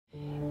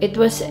It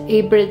was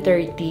April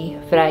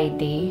 30,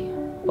 Friday.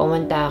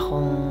 Pumunta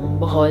akong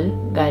Bohol.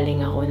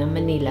 Galing ako ng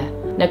Manila.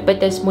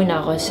 Nagpa-test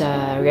muna ako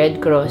sa Red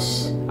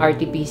Cross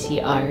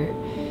RT-PCR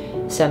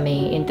sa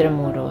may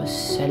Intramuros.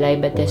 Sa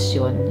live test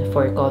yun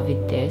for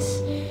COVID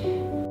test.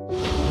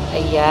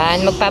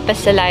 Ayan,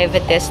 magpapasaliva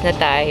test na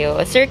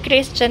tayo. Sir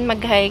Christian,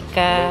 mag-hi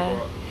ka.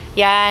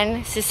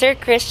 Yan, si Sir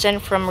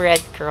Christian from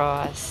Red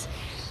Cross.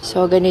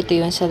 So, ganito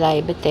yung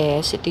saliva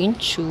test. Ito yung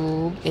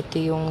tube. Ito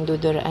yung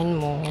duduraan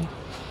mo.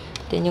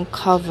 Then yung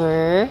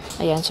cover.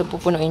 Ayan, so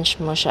pupunuin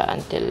mo siya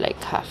until like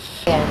half.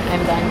 Ayan,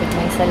 I'm done with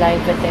my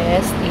saliva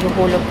test.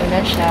 Ihuhulog ko na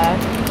siya.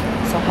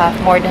 So,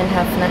 more than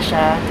half na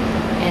siya.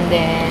 And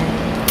then,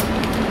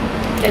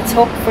 let's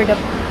hope for the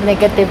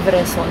negative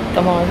result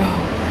tomorrow.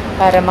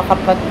 Para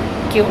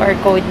makapag-QR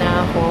code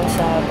na ako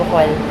sa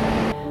Bohol.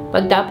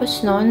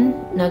 Pagtapos nun,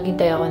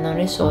 naghintay ako ng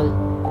result.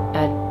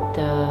 At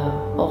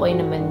okay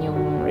naman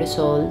yung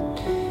result.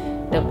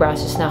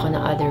 Nag-process na ako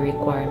ng other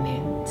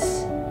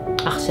requirements.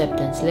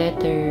 Acceptance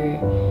letter,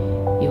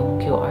 yung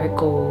QR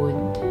code,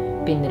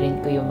 pinrint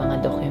ko yung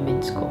mga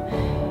documents ko.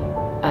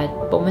 At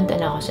pumunta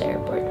na ako sa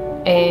airport.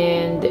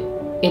 And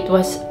it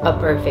was a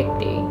perfect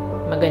day.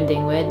 Maganda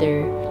yung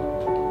weather.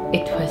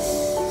 It was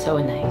so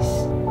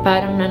nice.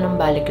 Parang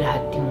nanambalik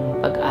lahat yung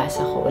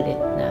pag-asa ko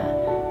ulit na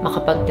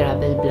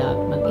makapag-travel vlog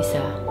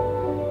mag-isa.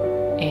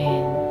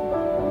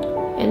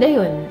 And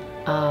ayun,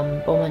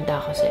 pumunta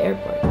ako sa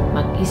airport.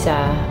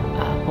 Mag-isa,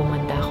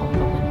 pumunta akong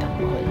pamuntang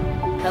Bohol.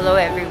 Hello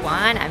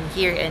everyone, I'm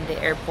here in the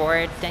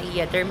airport,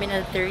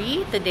 Terminal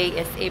 3. Today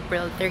is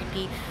April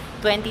 30,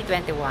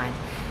 2021.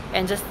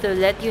 And just to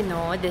let you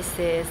know,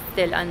 this is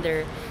still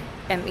under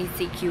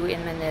MECQ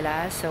in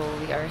Manila. So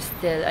we are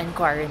still in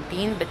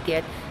quarantine, but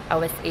yet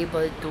I was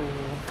able to,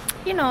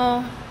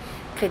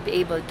 could be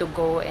able to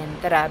go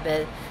and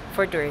travel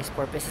for tourist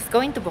purposes,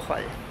 going to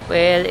Bohol.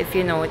 Well, if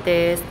you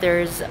notice,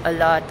 there's a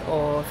lot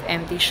of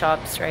empty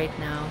shops right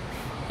now.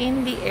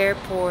 In the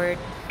airport,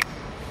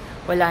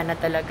 wala na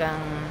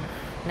talagang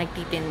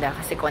nagtitinda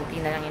kasi konti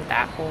na lang yung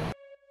tao.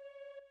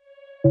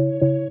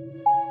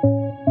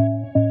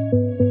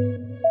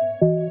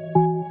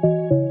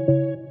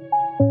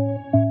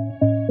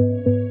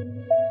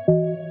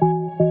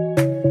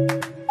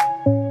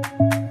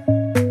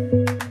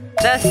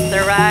 Just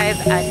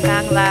arrived at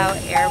Panglao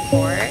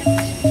Airport.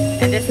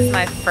 This is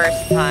my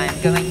first time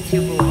going to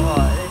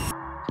Bohol.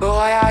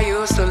 Boy, I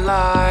used to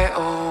lie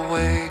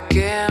awake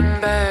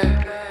in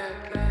bed.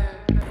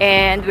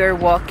 And we're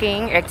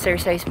walking,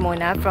 exercise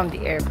muna from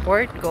the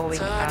airport, going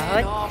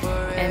out.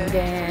 And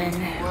then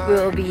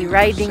we'll be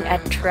riding a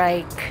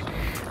trike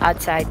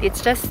outside.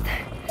 It's just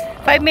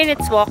 5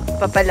 minutes walk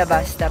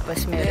papalabas,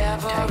 tapos meron ng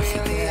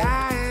tricycle.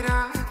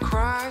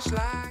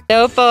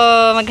 Hello po,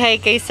 mag-hi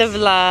kayo sa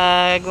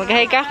vlog.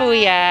 Mag-hi ka,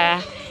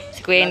 kuya.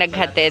 Kuya yung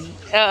naghatid.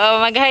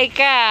 Oo, mag-hi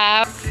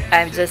ka!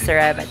 I've just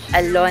arrived at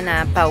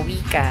Alona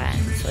Pawikan.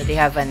 So, they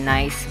have a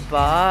nice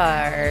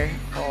bar.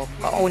 O,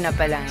 pauna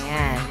pa lang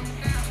yan.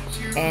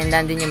 And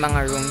nandun yung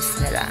mga rooms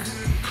nila.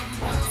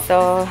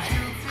 So,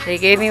 they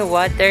gave me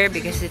water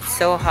because it's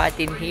so hot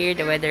in here.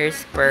 The weather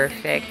is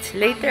perfect.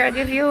 Later, I'll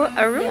give you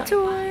a room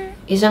tour.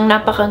 Isang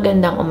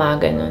napakagandang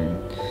umaga nun.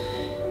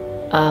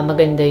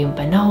 Maganda yung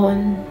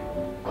panahon.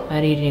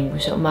 Maririnig mo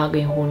sa umaga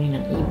yung huni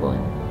ng ibon.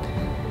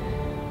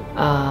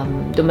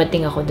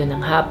 Dumating ako doon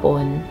ng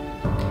hapon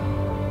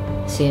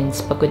since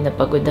pagod na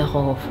pagod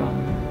ako from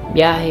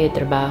biyahe,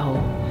 trabaho.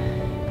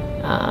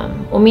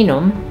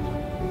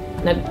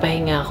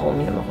 Nagpahinga ako,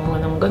 uminom ako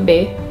ng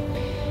gabi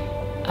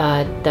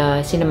at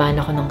sinamahan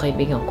ako ng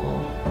kaibigan ko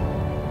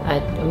at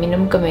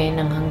uminom kami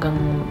ng hanggang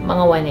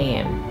mga 1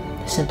 AM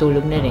tapos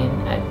natulog na rin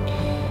at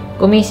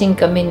gumising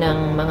kami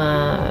ng mga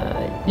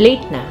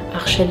late na,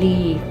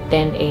 actually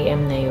 10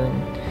 AM na yun.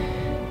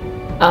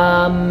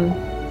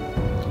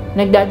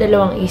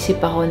 Nagdadalawang isip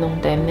ako nung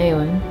time na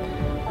yun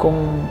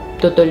kung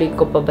tutuloy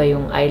ko pa ba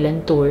yung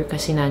island tour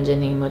kasi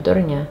nandyan na yung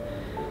motor niya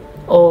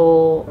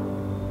o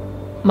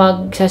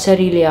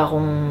magsasarili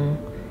akong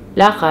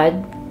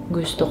lakad.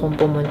 Gusto kong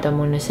pumunta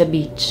muna sa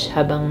beach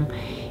habang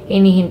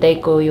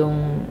hinihintay ko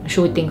yung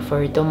shooting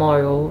for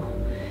tomorrow.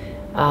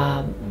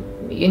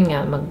 Yun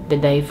nga,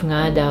 magda-dive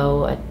nga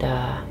daw at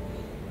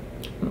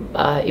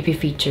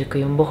ipifeature ko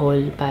yung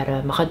Bohol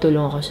para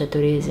makatulong ako sa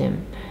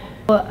tourism.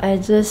 I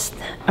just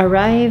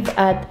arrived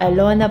at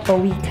Alona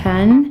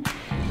Pawikan,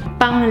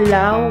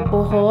 Panglao,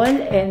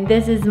 Bohol, and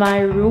this is my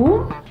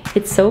room.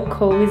 It's so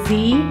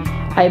cozy.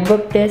 I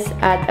booked this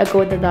at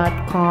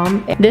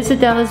agoda.com. This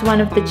hotel is one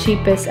of the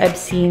cheapest I've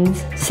seen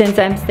since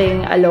I'm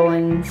staying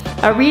alone.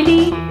 A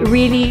really,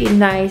 really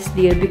nice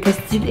deal because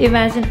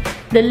imagine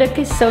the look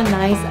is so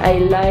nice.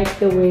 I like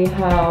the way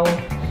how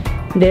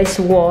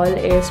this wall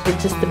is with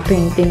just the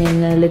painting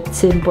in a little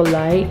simple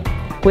light.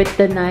 With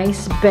the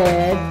nice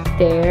bed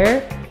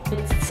there.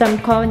 With some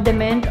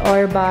condiment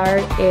or bar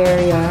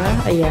area.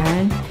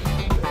 Ayan.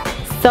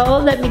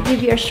 So, let me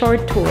give you a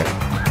short tour.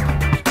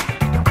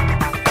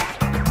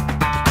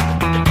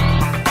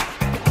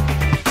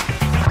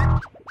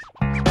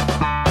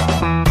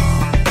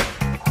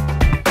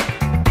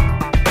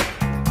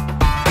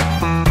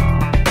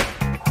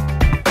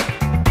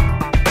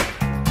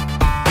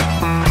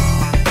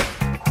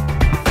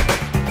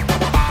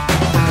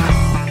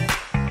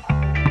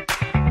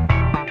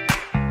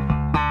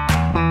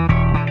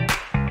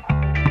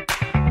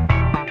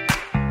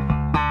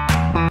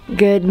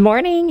 Good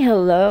morning!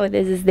 Hello!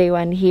 This is day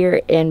 1 here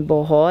in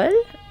Bohol.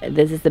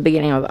 This is the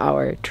beginning of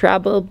our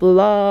travel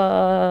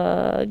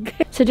vlog.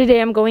 So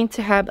today I'm going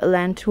to have a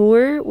land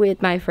tour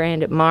with my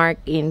friend Mark,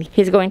 and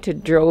he's going to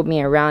drove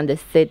me around the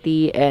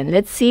city, and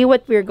let's see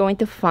what we're going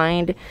to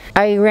find.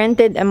 I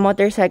rented a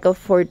motorcycle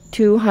for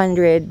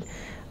 200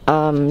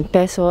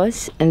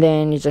 pesos, and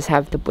then you just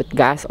have to put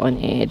gas on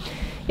it.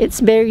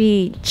 It's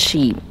very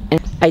cheap, and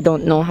I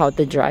don't know how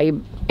to drive,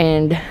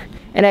 and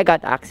I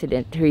got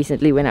accident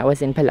recently when I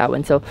was in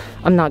Palawan, so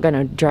I'm not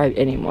gonna drive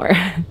anymore.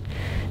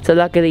 So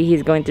luckily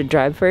he's going to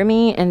drive for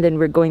me, and then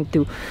we're going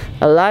to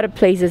a lot of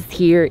places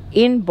here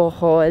in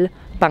Bohol,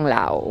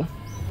 Panglao.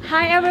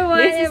 Hi everyone!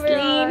 This is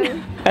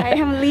Lynn. I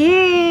am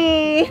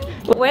Lee!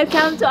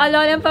 Welcome to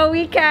Alala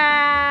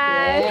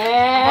Pawikan!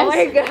 Yes! Oh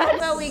my God!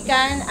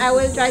 Pawikan, I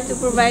will try to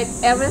provide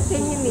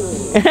everything you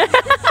need.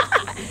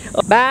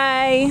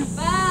 Bye!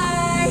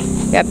 Bye!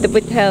 We have to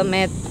put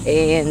helmet,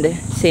 and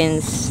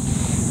since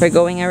we're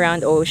going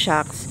around, oh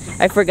shucks,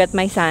 I forgot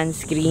my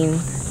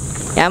sunscreen.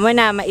 Yan mo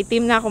na,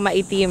 maitim na ako,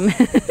 maitim.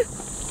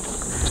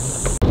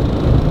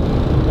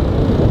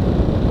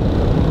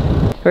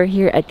 We're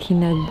here at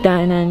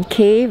Hinagdanan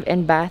Cave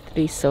and Bath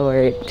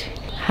Resort.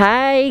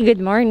 Hi,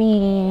 good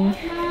morning.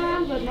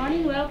 Good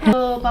morning, welcome.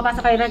 So,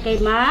 papasok kayo ng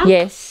cave, ma'am?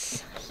 Yes.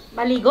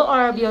 Maligo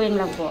or viewing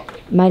lang po?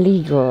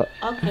 Maligo.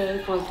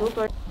 Okay, for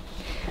 2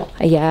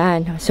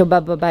 Ayan, so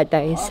bababa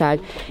tayo sa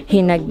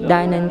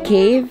Hinagdanan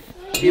Cave.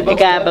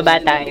 Ika, baba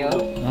tayo.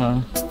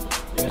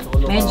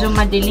 Medyo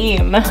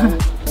madilim.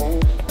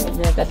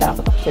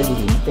 Nagkatakot ako sa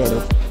dilim, pero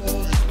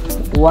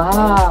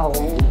wow!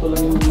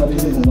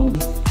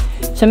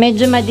 So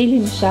medyo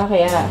madilim siya,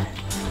 kaya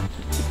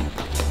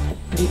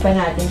hindi pa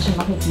natin siya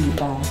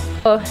makikita.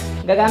 So,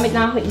 gagamit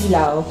na ako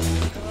ilaw.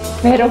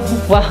 Pero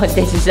wow,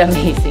 this is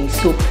amazing.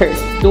 Super,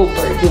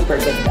 duper, duper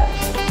ganda.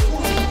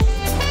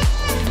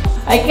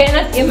 I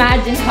cannot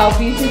imagine how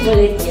beautiful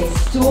it is.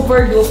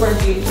 Super duper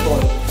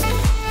beautiful.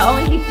 The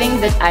only thing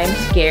that I'm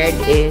scared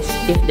is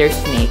if there's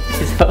snakes.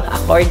 So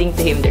according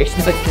to him, there's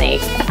no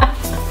snake.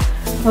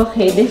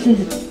 Okay, this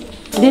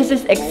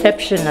is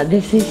exceptional.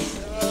 This is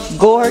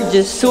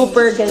gorgeous,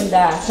 super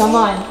ganda. Come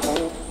on.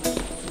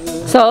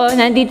 So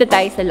nandito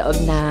tayo sa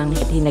loob ng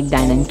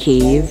Hinagdanan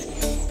Cave,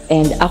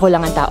 and ako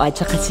lang ang tao at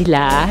saka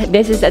sila.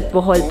 This is at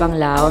Bohol,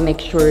 Panglao.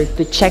 Make sure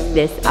to check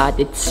this out.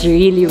 It's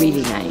really,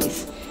 really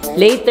nice.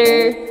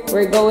 Later,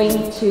 we're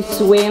going to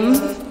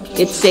swim.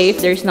 It's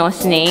safe, there's no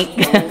snake.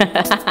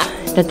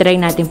 Tatry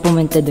natin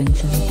pumunta dun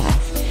sa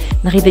taas.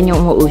 Nakita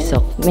niyo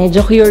umuusok.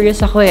 Medyo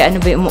curious ako eh.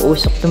 Ano ba yung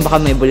umuusok? Dun baka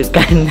may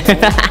bulkan.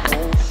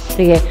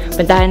 Sige,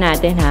 puntahan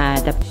natin ha.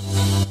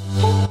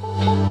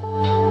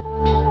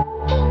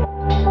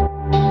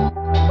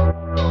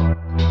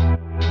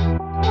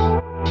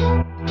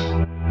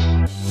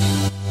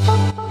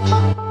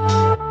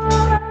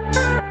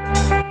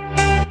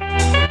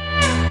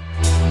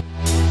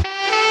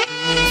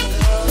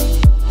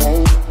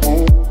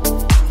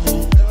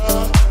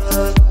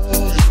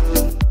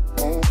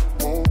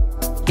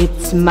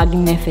 It's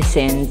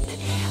magnificent.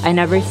 I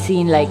never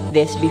seen like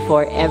this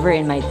before ever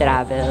in my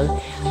travel.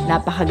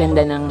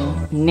 Napakaganda ng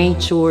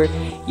nature,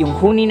 yung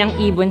huni ng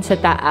ibon sa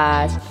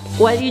taas.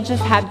 Well, you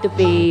just have to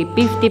pay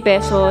 50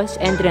 pesos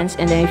entrance,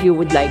 and then if you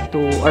would like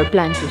to or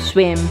plan to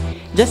swim,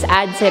 just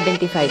add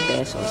 75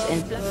 pesos.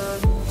 And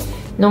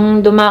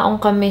nung dumaong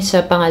kami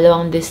sa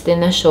pangalawang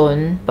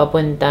destinasyon,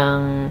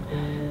 papuntang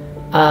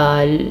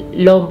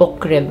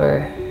Lobok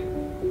River,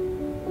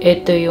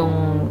 ito yung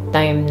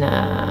time na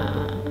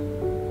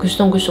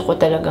gustong-gusto ko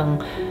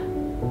talagang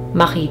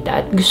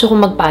makita, at gusto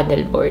ko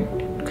mag-paddleboard.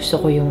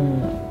 Gusto ko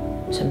yung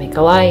sa may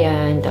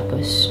kawayan,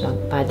 tapos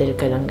mag-paddle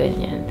ka lang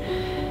ganyan.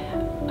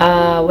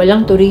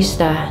 Walang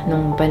turista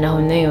nung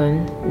panahon na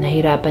yun.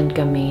 Nahirapan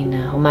kami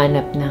na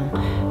humanap ng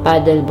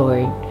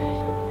paddleboard.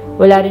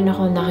 Wala rin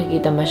ako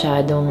nakikita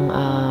masyadong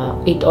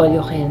eat all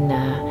you can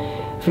na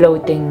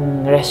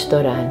floating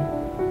restaurant.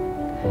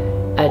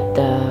 At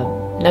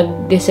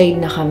nag-decide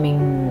na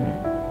kaming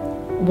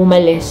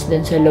bumalis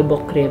dun sa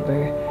Lobok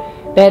River.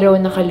 Pero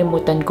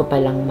nakalimutan ko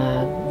palang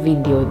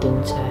mag-video dun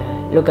sa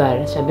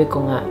lugar. Sabi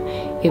ko nga,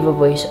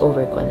 i-voice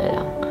over ko na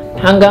lang.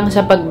 Hanggang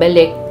sa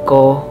pagbalik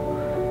ko,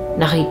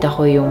 nakita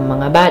ko yung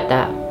mga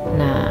bata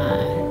na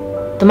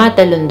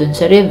tumatalon dun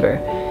sa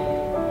river.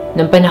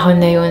 Nung panahon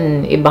na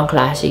yun, ibang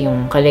klase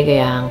yung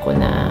kaligayahan ko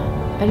na,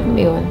 alam mo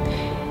yun,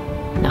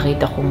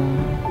 nakita kong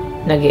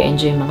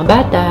nag-i-enjoy yung mga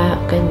bata,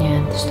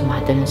 ganyan, tapos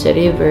tumatalon sa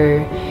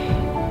river.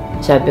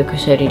 Sabi ko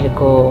sa sarili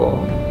ko,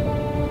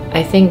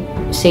 I think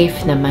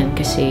safe naman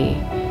kasi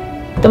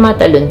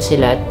tumatalon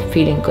sila at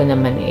feeling ko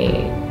naman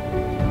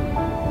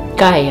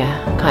kaya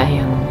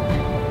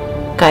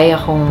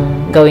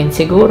kong gawin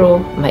siguro,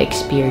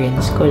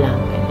 ma-experience ko lang.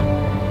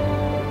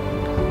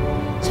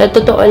 Sa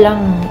totoo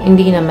lang,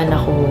 hindi naman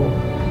ako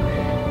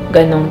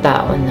ganong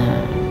tao na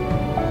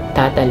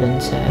tatalon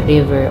sa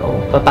river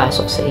o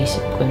papasok sa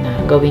isip ko na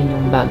gawin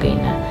yung bagay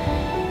na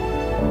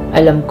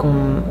alam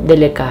kong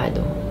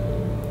delikado.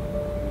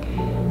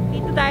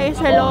 Dito tayo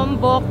sa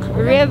Lombok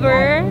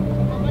River.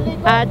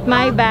 at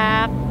my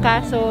back.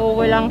 Kaso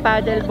walang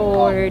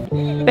paddleboard.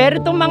 Pero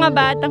itong mga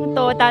batang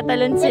to,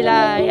 tatalon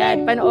sila.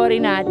 Yan,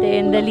 panoorin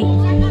natin. Dali.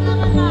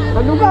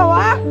 Ano ba,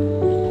 wa?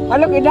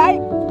 Ano kiday?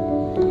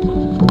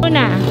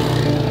 Una.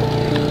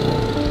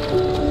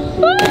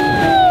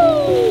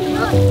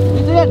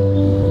 Dito yan.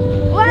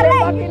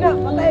 Waray! Bakit na?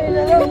 Patay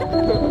na yan.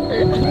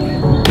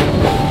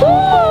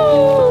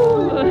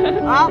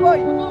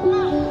 Aboy!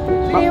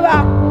 Sige ba?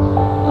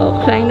 Oh,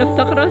 sign of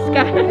the cross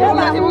ka. Yan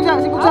ba?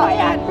 Sibugsa, sibugsa. Oh,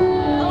 yan.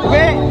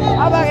 Okay.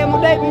 Abang, yung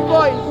muday, big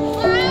boy.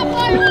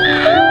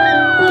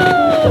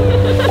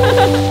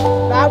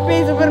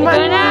 Tapi, Superman.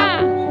 Ikaw na.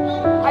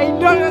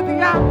 Idol natin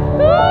ka.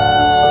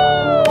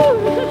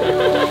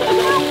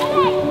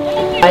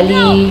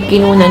 Ali,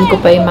 kinunan ko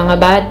pa yung mga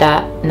bata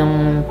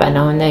nung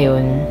panahon na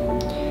yun.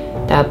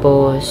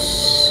 Tapos,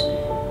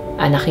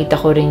 nakita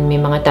ko rin may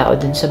mga tao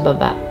dun sa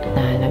baba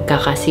na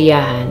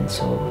nagkakasiyahan.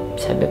 So,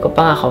 sabi ko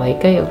pa nga, kaway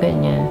kayo,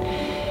 ganyan.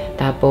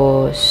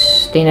 Tapos,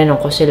 tinanong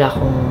ko sila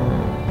kung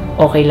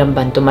okay lang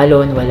ba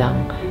tumalon, walang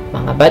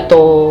mga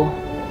bato,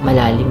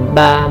 malalim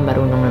ba,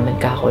 marunong naman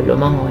ka ako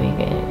lumangoy,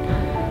 ganyan.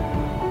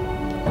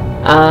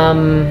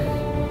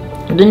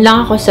 Dun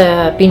lang ako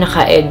sa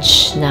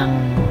pinaka-edge ng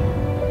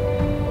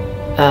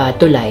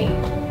tulay.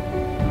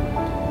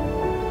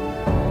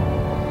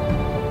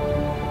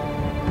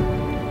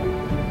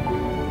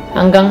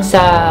 Hanggang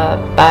sa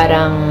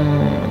parang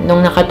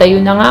nung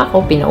nakatayo na nga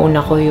ako, pinauna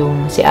ko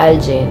yung si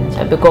Aljen.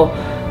 Sabi ko,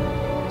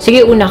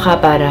 sige una ka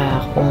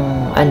para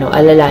kung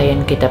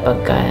alalayan kita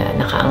pagka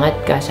nakaangat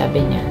ka,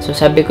 sabi niya. So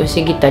sabi ko,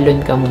 sige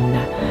talon ka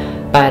muna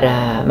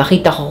para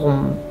makita ko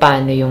kung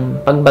paano yung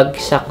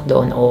pagbagsak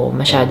doon o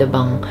masyado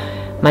bang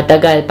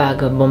matagal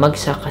pag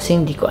bumagsak kasi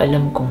hindi ko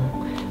alam kung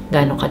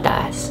gaano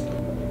kataas.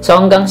 So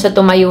hanggang sa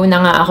tumayo na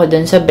nga ako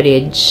doon sa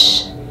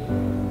bridge,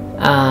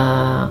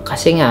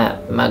 kasi nga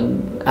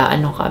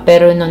ka,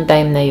 pero nung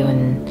time na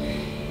yun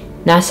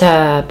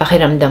nasa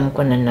pakiramdam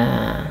ko na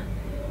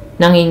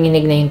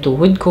nanginginig na yung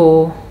tuhod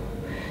ko,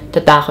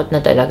 tatakot na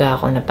talaga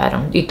ako na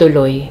parang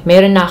ituloy,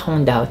 meron na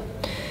akong doubt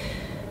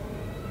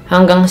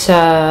hanggang sa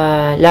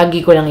lagi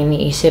ko lang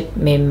iniisip,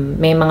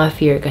 may mga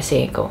fear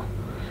kasi ko.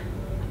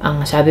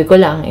 Ang sabi ko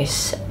lang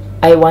is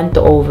I want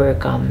to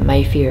overcome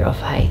my fear of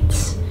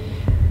heights.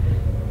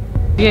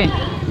 Yeah.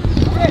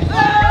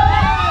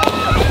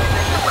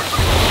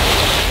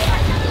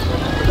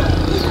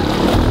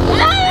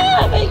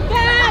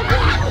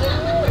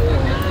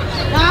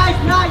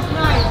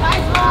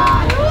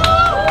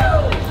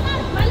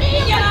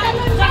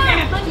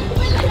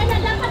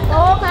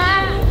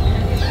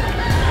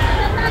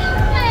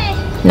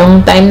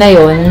 Nung time na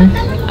yun,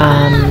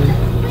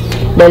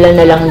 dala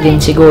na lang din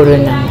siguro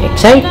ng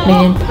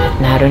excitement at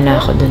naroon na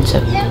ako dun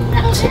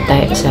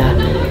sa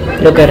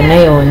lugar na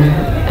yun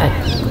at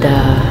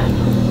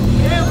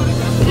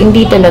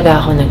hindi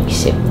talaga ako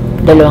nag-isip,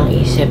 dalawang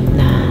isip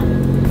na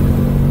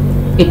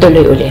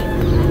ituloy ulit.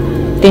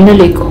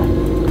 Tinuloy ko.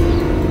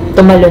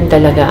 Tumalon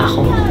talaga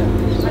ako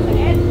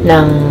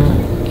nang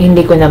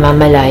hindi ko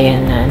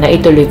namamalayan na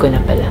naituloy ko na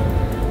pala.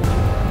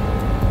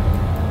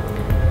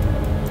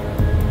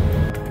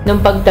 Nung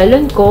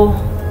pagtalon ko,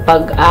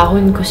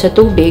 pag-ahon ko sa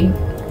tubig,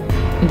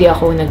 hindi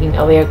ako naging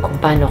aware kung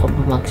paano ako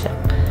bumagsak.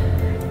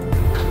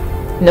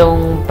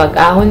 Nung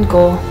pag-ahon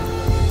ko,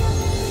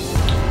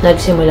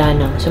 nagsimula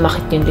nang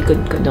sumakit yung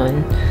likod ko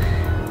doon.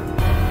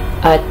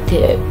 At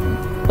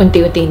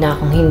unti-unti na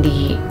akong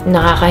hindi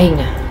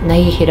nakakahinga,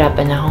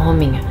 nahihirapan na akong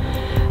huminga.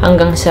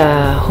 Hanggang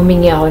sa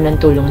humingi ako ng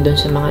tulong doon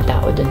sa mga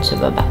tao doon sa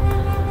baba.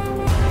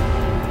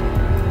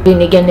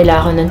 Binigyan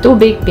nila ako ng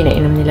tubig,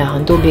 pinainom nila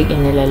akong tubig,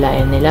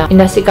 inilalayan nila.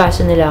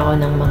 Inasikaso nila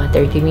ako ng mga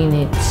 30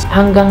 minutes.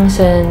 Hanggang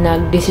sa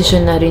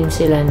nagdesisyon na rin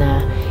sila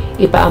na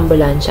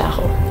ipaambulansya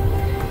ako.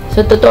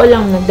 So, totoo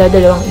lang,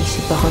 nagdadalawang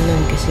isip ako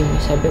noon kasi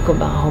sabi ko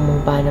baka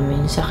humumpa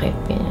naman yung sakit.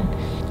 Ganyan.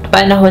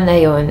 Panahon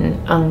na yon,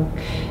 ang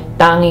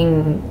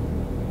tanging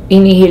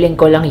inihiling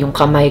ko lang yung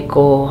kamay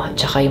ko at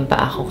saka yung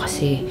paa ko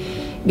kasi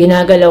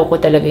ginagalaw ko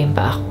talaga yung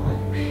paa ko.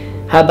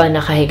 Habang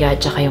nakahiga at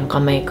saka yung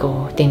kamay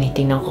ko,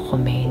 tinitingnan ko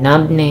kung may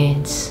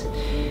numbness,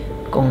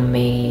 kung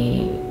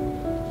may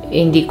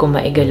hindi ko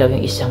maigalaw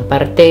yung isang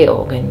parte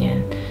o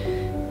ganyan.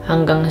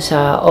 Hanggang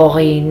sa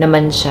okay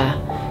naman siya,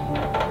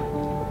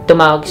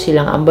 tumawag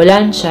silang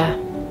ambulansya.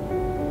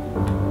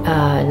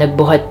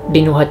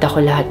 Binuhat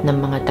ako lahat ng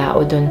mga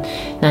tao dun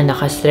na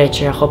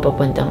naka-stretcher ako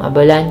papuntang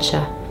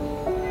ambulansya.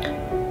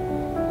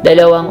 2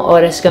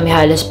 oras kami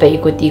halos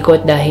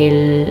paikot-ikot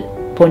dahil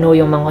puno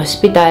yung mga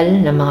ospital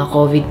ng mga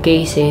COVID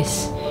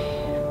cases.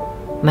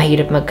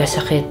 Mahirap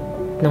magkasakit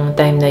nung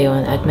time na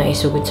yon at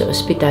maisugod sa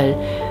ospital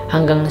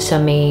hanggang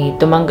sa may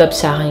tumanggap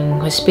sa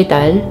aking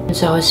hospital.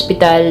 Sa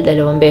hospital, 2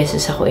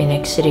 beses ako in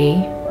x-ray.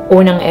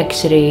 Unang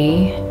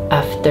x-ray,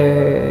 after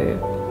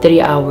 3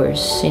 hours,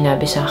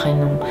 sinabi sa akin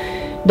nung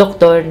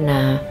doktor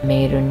na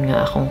mayroon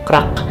nga akong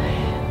crack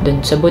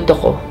dun sa buto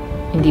ko.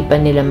 Hindi pa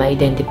nila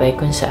ma-identify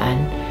kung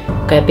saan.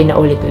 Kaya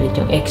pinaulit-ulit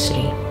yung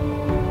x-ray.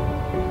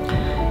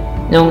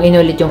 Nung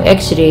inulit yung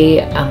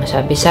x-ray, ang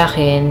sabi sa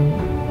akin,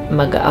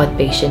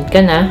 mag-outpatient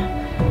ka na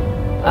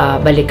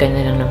balik ka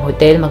na lang ng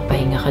hotel,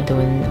 magpahinga ka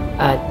dun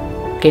at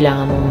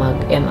kailangan mong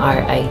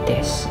mag-MRI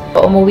test.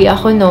 Umuwi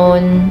ako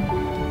noon,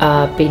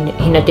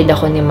 hinatid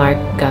ako ni Mark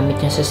gamit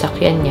yung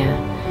sasakyan niya.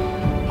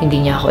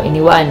 Hindi niya ako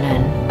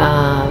iniwanan.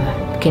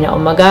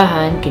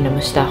 Kinaumagahan,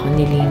 kinamusta ako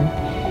ni Lynn,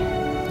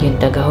 yung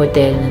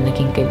taga-hotel na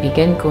naging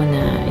kaibigan ko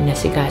na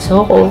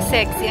inasikaso ko. Ang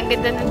sexy, ang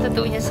ganda ng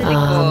tattoo niya sa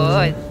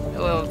likod.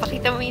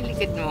 Pakita mo yung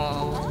likod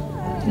mo.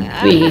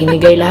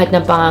 Binigay lahat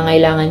ng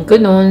pangangailangan ko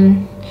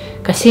noon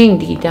kasi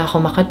hindi na ako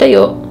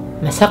makatayo,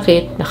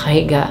 masakit,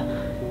 nakahiga.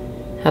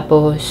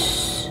 Tapos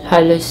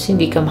halos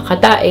hindi ka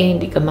makatae,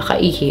 hindi ka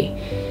makaihi.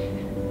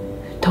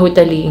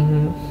 Totally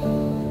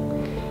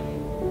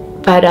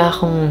para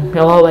akong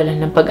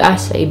nawawalan ng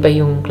pag-asa, iba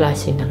yung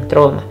klase ng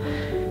trauma.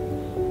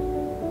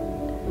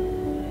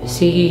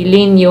 Si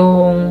Lynn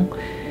yung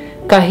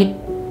kahit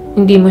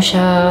hindi mo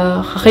siya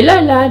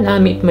kakilala,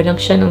 na-meet mo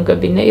lang siya nung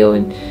gabi na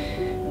yun.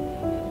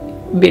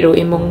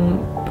 Biruin mong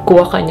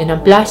kuha ka niya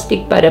ng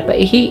plastic para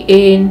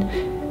paihiin,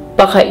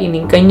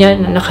 pakainin ka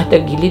niya na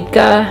nakatagilid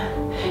ka,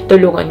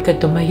 tulungan ka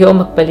tumayo,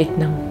 magpalit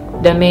ng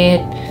damit.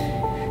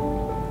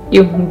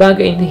 Yung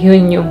bagay na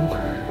yun, yung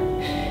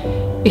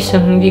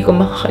isang hindi ko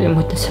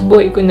makakalimutan sa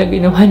buhay ko na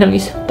ginawa ng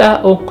isang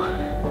tao.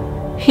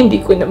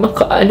 Hindi ko na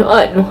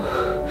makaano-ano.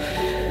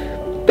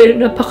 Pero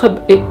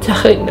napakabait sa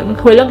akin nang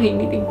walang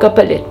hiniling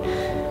kapalit.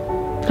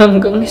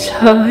 Hanggang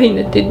sa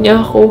hinatid niya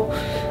ako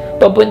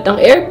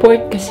papuntang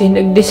airport kasi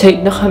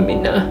nag-decide na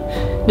kami na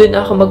doon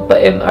ako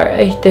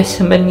magpa-MRI test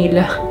sa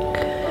Manila.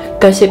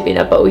 Kasi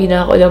pinapauwi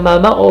na ako ng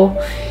mama ko.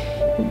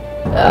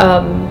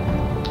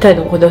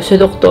 Tanong ko daw sa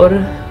doktor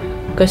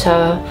kasi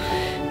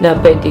na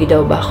pwede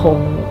daw ba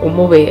akong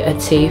umuwi at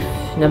safe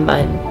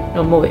naman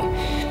umuwi.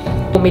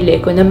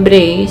 Pumili ko ng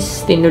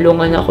brace,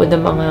 tinulungan ako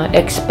ng mga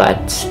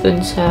expats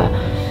dun sa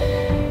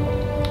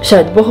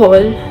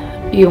Bohol.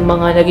 Yung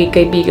mga naging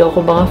kaibigan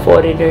ko, mga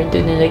foreigner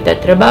dun na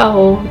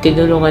nagtatrabaho,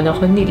 tinulungan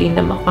ako nila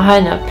na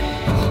makahanap.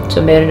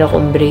 So, meron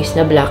akong brace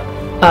na black.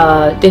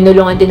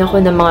 Tinulungan din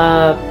ako ng mga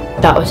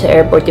tao sa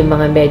airport, yung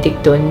mga medic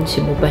dun,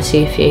 Cebu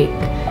Pacific.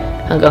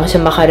 Hanggang sa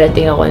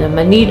makarating ako ng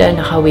Manila,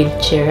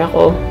 naka-wheelchair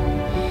ako.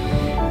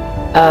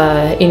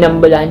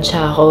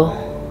 Inambulansya ako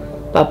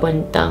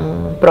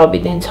papuntang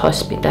Providence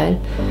Hospital.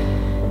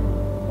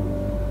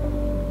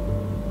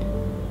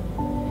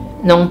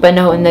 Nung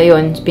panahon na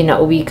yon,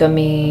 pinauwi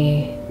kami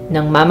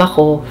ng mama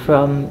ko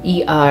from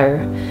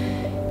ER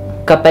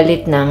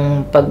kapalit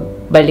ng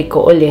pagbalik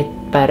ko ulit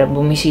para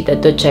bumisita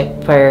to check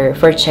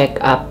for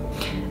check-up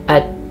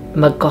at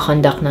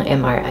magko-conduct ng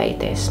MRI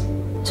test.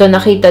 So,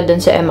 nakita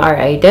dun sa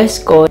MRI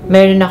test ko,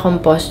 meron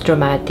akong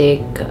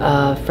post-traumatic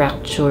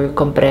fracture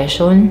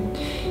compression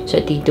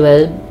sa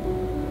T12.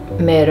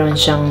 Meron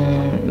siyang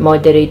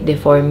moderate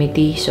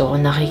deformity. So,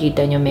 kung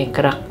nakikita nyo, may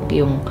crack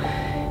yung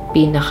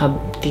pinaka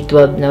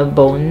T12 na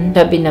bone.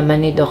 Sabi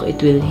naman ni Doc,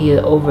 it will heal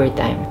over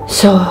time.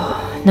 So,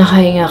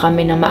 nakahinga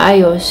kami ng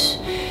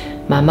maayos.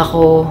 Mama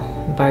ko,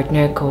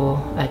 partner ko,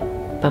 at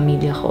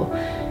pamilya ko.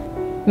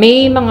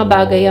 May mga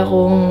bagay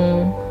akong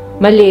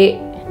mali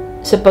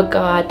sa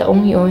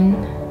pagkakataong yun.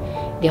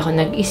 Hindi ako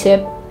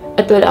nag-isip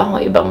at wala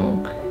akong ibang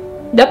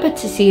dapat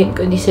sisihin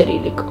kundi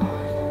sarili ko.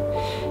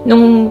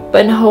 Nung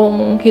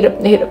panahong hirap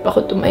na hirap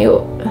ako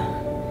tumayo,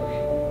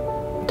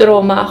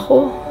 trauma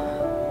ako.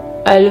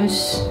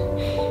 Alos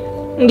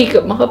hindi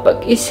ka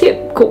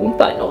makapag-isip kung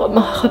paano ka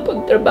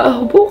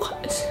makakapagtrabaho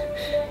bukas.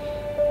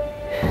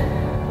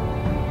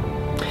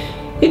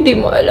 Hindi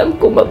mo alam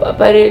kung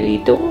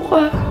mapaparelito ko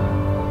ka.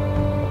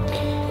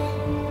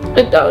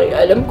 At ang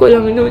alam ko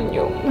lang nun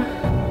yung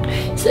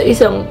sa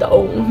isang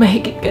taong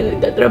mahigit ka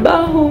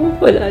nagtatrabaho,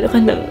 wala ka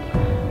nang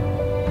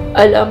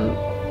alam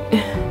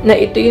na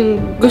ito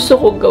yung gusto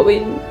ko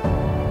gawin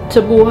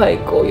sa buhay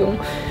ko, yung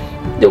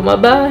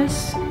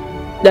lumabas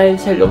dahil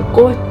sa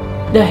lungkot,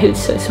 dahil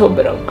sa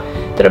sobrang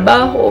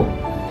trabaho.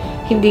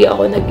 Hindi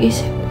ako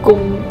nag-isip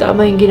kung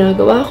tama yung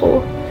ginagawa ko.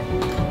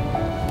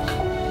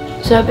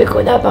 Sabi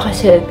ko,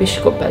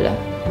 napaka-selfish ko pala.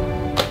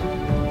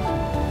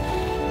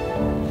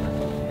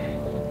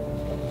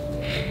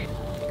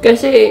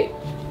 Kasi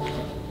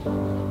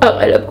ang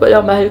alam ko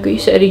lang, mahal ko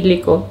yung sarili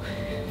ko.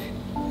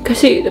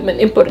 Kasi naman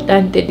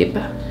importante, di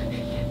ba?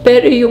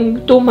 Pero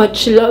yung too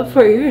much love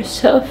for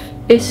yourself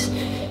is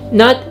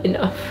not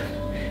enough.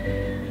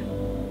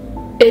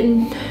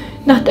 And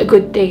not a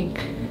good thing.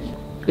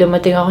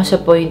 Lumating ako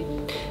sa point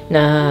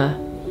na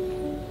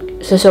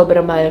sa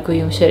sobrang mahal ko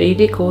yung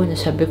sarili ko, na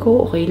sabi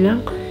ko, okay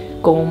lang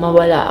kung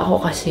mawala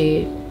ako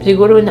kasi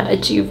siguro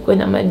na-achieve ko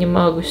naman yung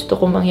mga gusto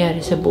ko mangyari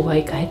sa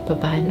buhay kahit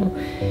papaano.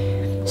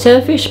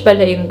 Selfish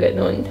pala yung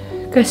ganun.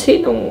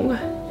 Kasi nung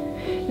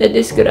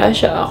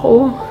nadisgrasya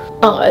ako,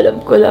 ang alam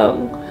ko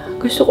lang,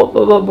 gusto ko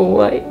pa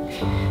mabuhay.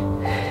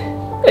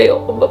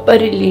 Ayoko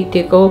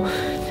mapariliti ko.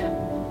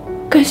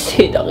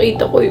 Kasi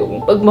nakita ko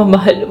yung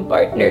pagmamahal ng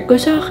partner ko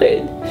sa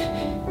akin,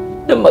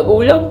 ng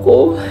magulang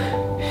ko,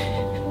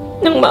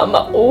 ng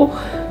mama ko,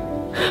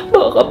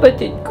 mga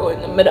kapatid ko,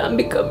 na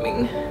marami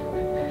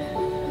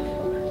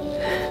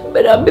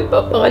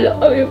pa pangala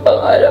kami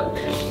pangarap.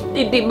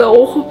 Hindi ba ako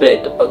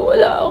kumpleto pag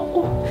wala ako?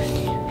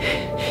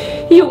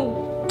 Yung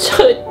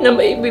sakit na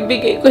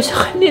maibibigay ko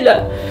sa kanila,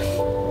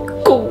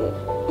 kung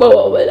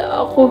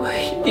mawawala ako,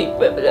 hindi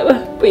pa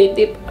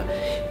pwede pa.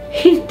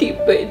 Hindi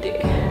pwede.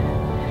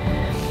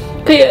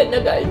 Kaya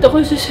nagalit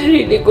ako sa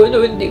sarili ko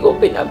noon, hindi ko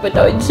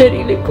pinapatawad sa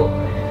sarili ko.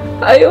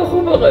 Ayaw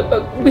ko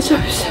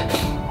makapag-usap sa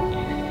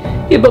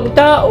ibang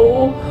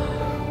tao.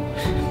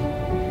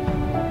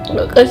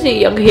 Kasi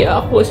yung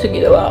hiya ako sa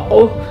ginawa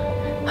ko.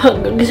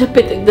 Hanggang sa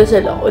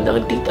pinagdasal ako ng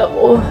tita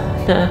ko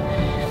na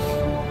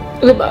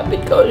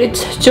lumapit ka ulit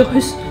sa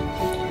Diyos.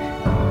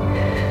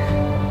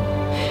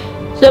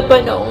 Sa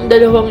panahong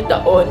 2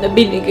 taon na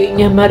binigay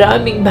niya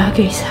maraming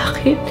bagay sa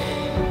akin,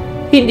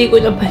 hindi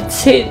ko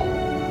napansin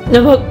na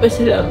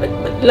magpasalamat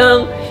man lang,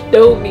 na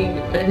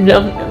humingi man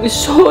lang ng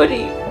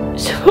sorry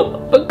sa mga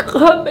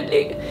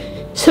pagkakamali,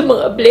 sa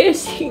mga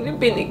blessing na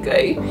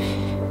binigay.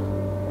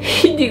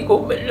 Hindi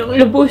ko man lang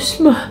lubos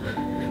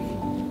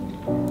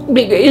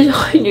bigay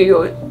sa kanya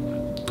yun.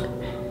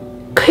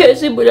 Kaya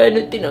simula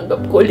nung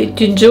tinanggap ko ulit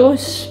yung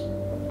Diyos,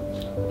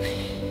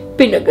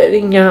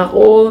 pinagaling niya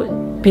ako,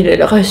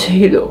 pinalakas sa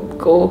loob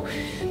ko.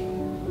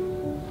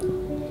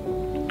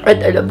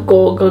 At alam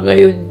ko hanggang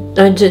ngayon,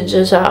 nandyan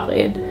siya sa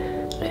akin.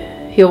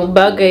 Yung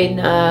bagay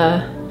na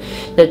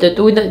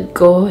natutunan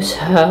ko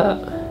sa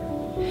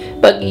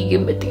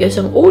pagiging matigas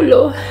ang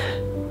ulo,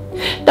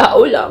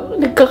 tao lang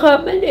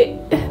nagkakamali.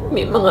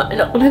 May mga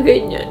anak na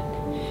ganyan.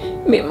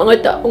 May mga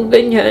taong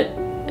ganyan.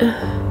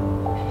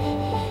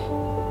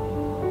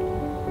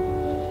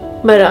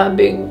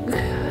 Maraming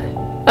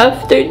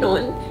after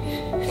nun,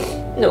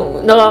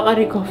 nung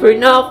nakaka-recover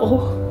na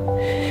ako,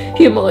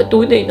 yung mga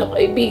tunay na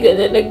kaibigan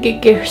na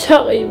nag-care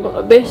sa akin, yung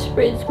mga best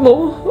friends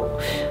mo,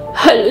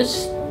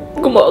 halos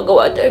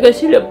gumagawa talaga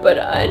silang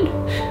paraan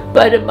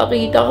para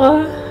makita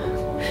ka,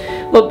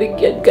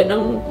 mabigyan ka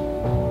ng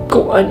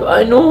kung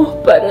ano-ano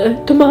para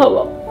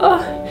tumawa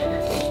ka.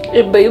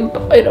 Iba yung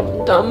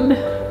pakiramdam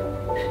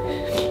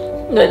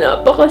na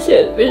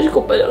napaka-selfish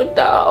ko palang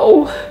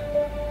tao.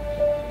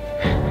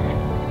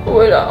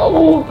 Wala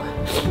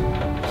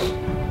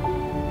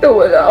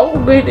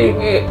akong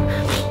biningi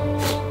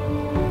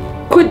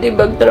kundi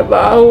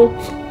magtrabaho,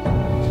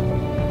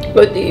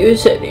 kundi yung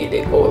sarili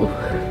ko.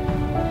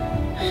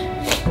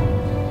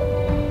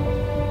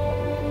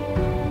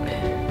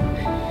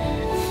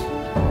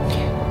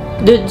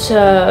 Dun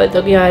sa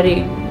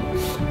nangyaring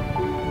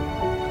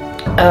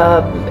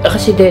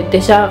aksidente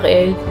sa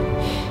akin,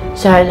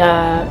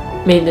 sana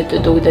may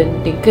natutunan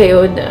din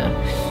kayo na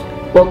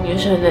huwag nyo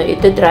siya na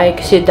itatry,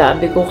 kasi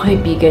dami kong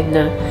kaibigan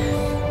na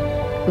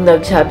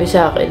nagsabi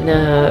sa akin na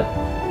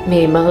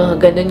may mga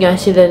ganun nga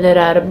sila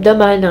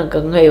nararamdaman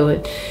hanggang ngayon.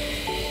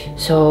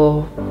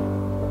 So,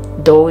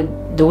 don't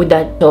do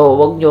that. So,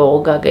 huwag nyo ako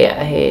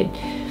gagayahin.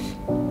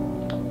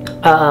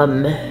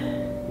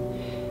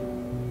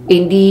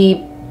 Hindi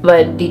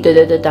ba dito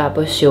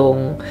natatapos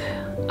yung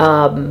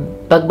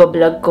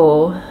pagbablog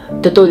ko?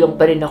 Tutulong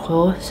pa rin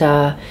ako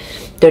sa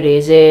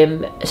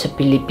tourism, sa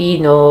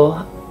Pilipino,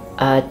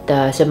 at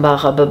sa mga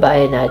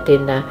kababayan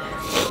natin na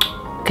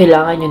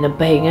kailangan nyo ng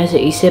pahinga sa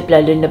isip,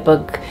 lalo na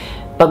pag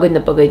pagod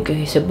na pagod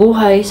kayo sa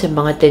buhay, sa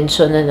mga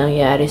tensyon na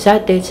nangyayari sa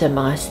atin, sa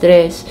mga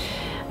stress.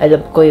 Alam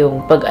ko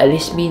yung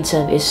pag-alis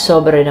minsan is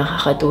sobra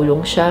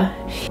nakakatulong siya.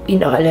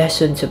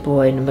 Pinaka-lesson sa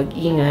buhay na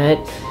mag-ingat,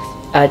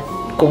 at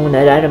kung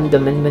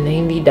nararamdaman mo na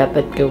hindi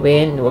dapat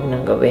gawin, huwag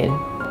nang gawin.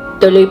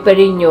 Tuloy pa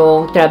rin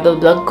yung travel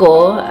vlog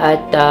ko,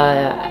 at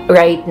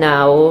right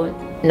now,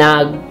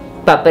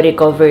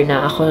 nagpaparecover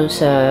na ako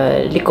sa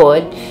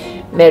likod.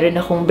 Meron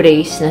akong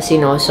brace na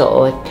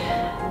sinusuot.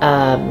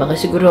 Mga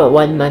siguro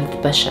 1 month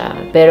pa siya.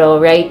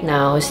 Pero right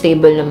now,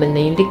 stable naman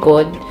na yung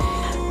likod.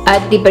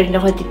 At di pa rin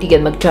ako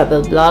titigan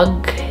mag-travel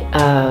vlog.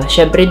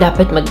 Syempre,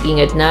 dapat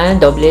mag-ingat na.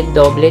 Doble,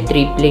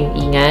 tripling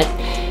ingat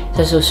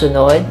sa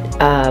susunod.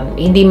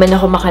 Hindi man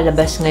ako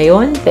makalabas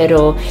ngayon,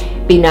 pero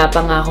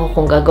pinapangako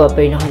kung gagawa pa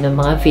rin ako ng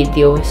mga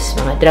videos,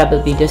 mga travel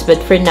videos.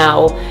 But for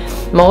now,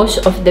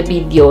 most of the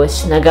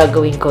videos na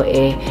gagawin ko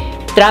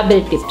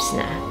travel tips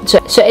na.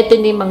 So ito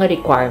na yung mga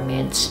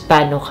requirements.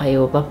 Paano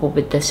kayo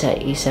mapupunta sa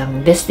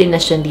isang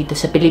destination dito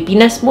sa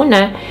Pilipinas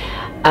muna.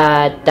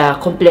 At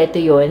kompleto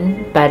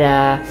yun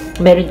para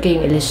meron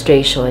kayong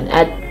illustration.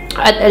 At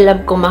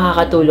alam ko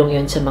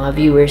makakatulong yun sa mga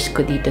viewers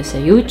ko dito sa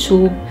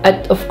YouTube.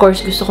 At of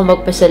course, gusto ko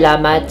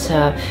magpasalamat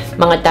sa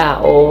mga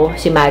tao,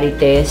 si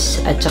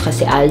Marites at saka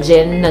si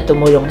Aljen na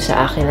tumulong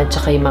sa akin, at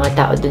saka yung mga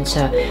tao dun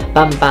sa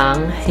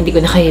Pampang. Hindi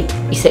ko na kayo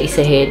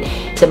isa-isahin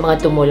sa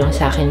mga tumulong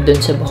sa akin dun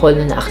sa Bohol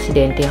na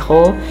aksidente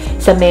ako.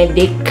 Sa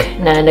medic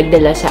na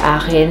nagdala sa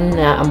akin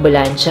na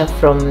ambulansya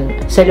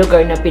sa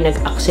lugar na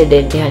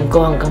pinag-aksidentehan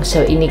ko hanggang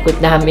sa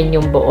inikot namin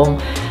yung buong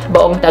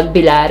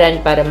Tagbilaran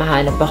para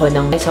mahanap ako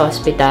ng sa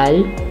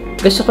hospital.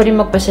 Gusto ko rin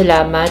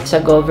magpasalamat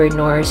sa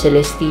Governor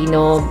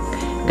Celestino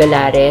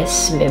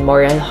Galares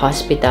Memorial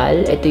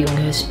Hospital. Ito yung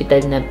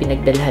hospital na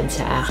pinagdalhan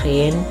sa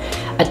akin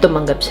at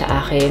tumanggap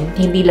sa akin.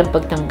 Hindi lang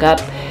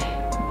pagtanggap,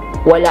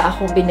 wala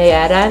akong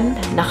binayaran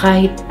na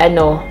kahit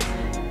ano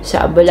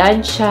sa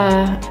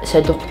ambulansya, sa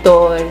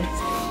doktor,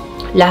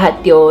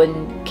 Lahat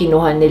yon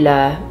kinuha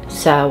nila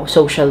sa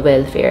social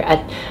welfare.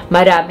 At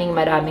maraming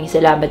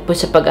salamat po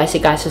sa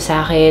pag-asikaso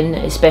sa akin,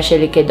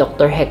 especially kay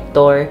Dr.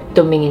 Hector.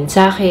 Tumingin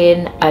sa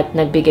akin at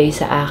nagbigay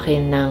sa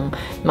akin ng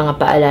mga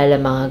paalala,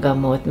 mga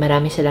gamot.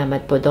 Maraming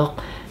salamat po, Doc.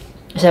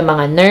 Sa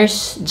mga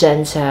nurse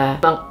dyan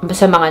sa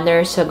mga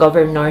nurse sa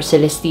Governor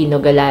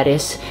Celestino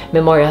Galares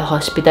Memorial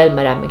Hospital,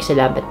 maraming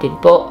salamat din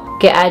po.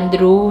 Kay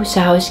Andrew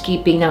sa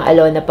housekeeping ng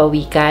Alona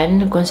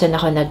Pawikan kung saan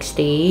ako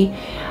nagstay.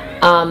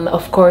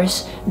 Of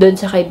course, doon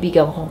sa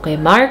kaibigan kong kay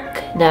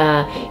Mark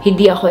na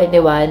hindi ako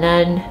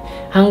iniwanan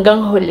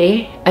hanggang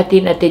huli at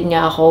tinatid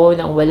niya ako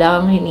nang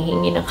walang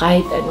hinihingi ng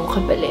kahit anong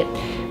kapalit.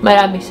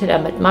 Maraming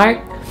salamat, Mark.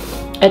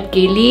 At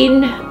kay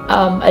Lynn,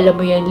 alam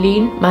mo yan,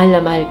 Lynn, mahal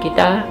na mahal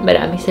kita.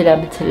 Maraming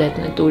salamat sa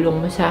lahat ng tulong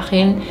mo sa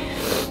akin.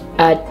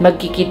 At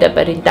magkikita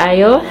pa rin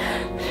tayo.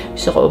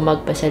 Gusto ko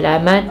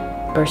magpasalamat,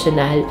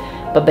 personal,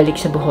 pabalik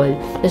sa Bohol.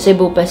 Sa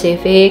Cebu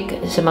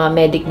Pacific, sa mga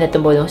medic na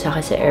tumulong sa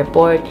akin sa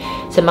airport,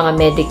 sa mga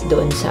medic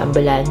doon sa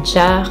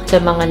ambulansya, sa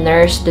mga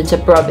nurse doon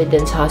sa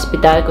Providence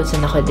Hospital kung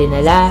saan ako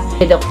dinala,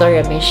 kay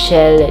Dr.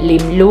 Michelle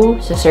Limlu,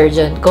 sa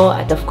surgeon ko,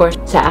 at of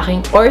course, sa aking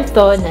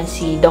ortho na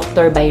si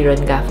Dr.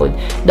 Byron Gafford.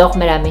 Doc,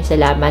 maraming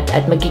salamat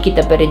at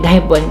magkikita pa rin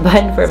tayo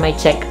buwan-buwan for my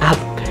check-up.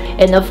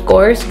 And of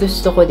course,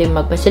 gusto ko din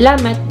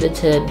magpasalamat doon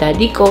sa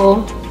daddy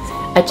ko,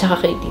 at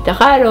saka kay Tita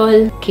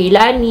Carol, kay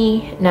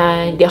Lani,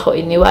 na hindi ako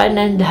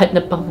iniwanan, lahat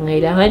ng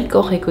pangangailangan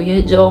ko, kay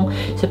Kuya Jong,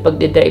 sa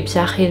pagdadrive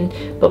sa akin,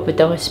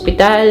 papuntang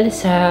ospital,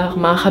 sa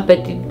mga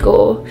kapatid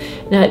ko,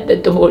 lahat na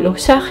tumulong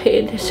sa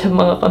akin, sa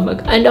mga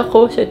kamag-anak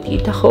ko, sa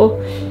tita ko,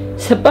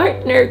 sa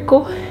partner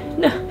ko,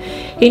 na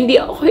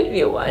hindi ako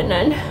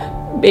iniwanan.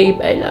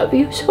 Babe, I love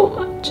you so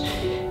much.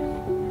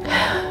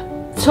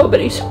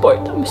 Sobrang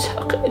support mo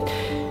sa akin.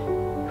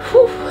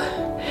 Whew.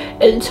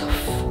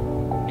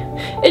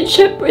 And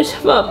syempre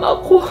sa mama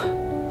ko.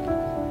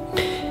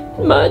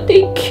 Ma,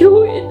 thank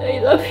you and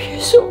I love you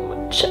so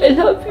much. I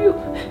love you.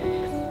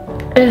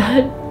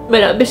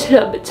 Maraming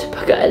salamat sa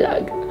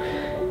pag-aalaga.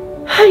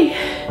 Ay,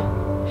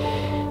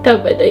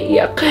 tama na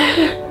iyak.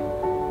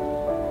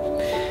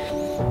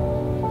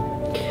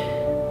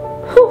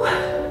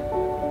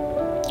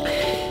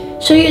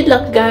 So yun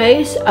lang,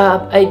 guys.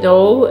 I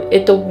know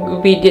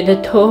itong video na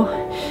to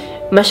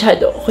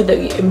masyado ako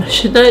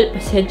nag-emotional.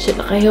 Pasensya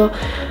na kayo.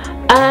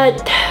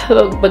 At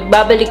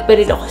magbabalik pa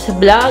rin ako sa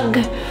vlog.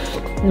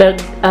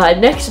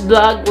 Next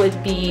vlog would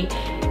be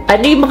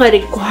ano yung mga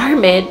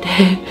requirement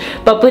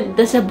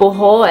papunta sa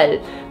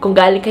Bohol. Kung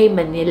galing kayo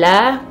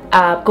Manila,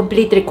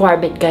 complete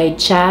requirement guide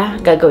siya.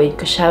 Gagawin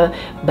ko siya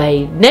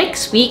by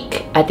next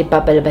week at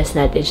ipapalabas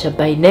natin siya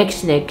by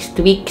next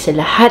week sa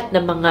lahat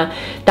ng mga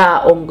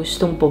taong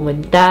gustong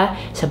pumunta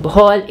sa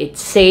Bohol. It's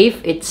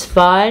safe, it's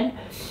fun.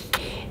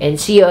 And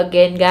see you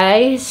again,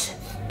 guys.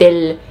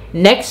 Till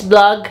next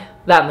vlog.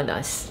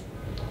 Vámonos!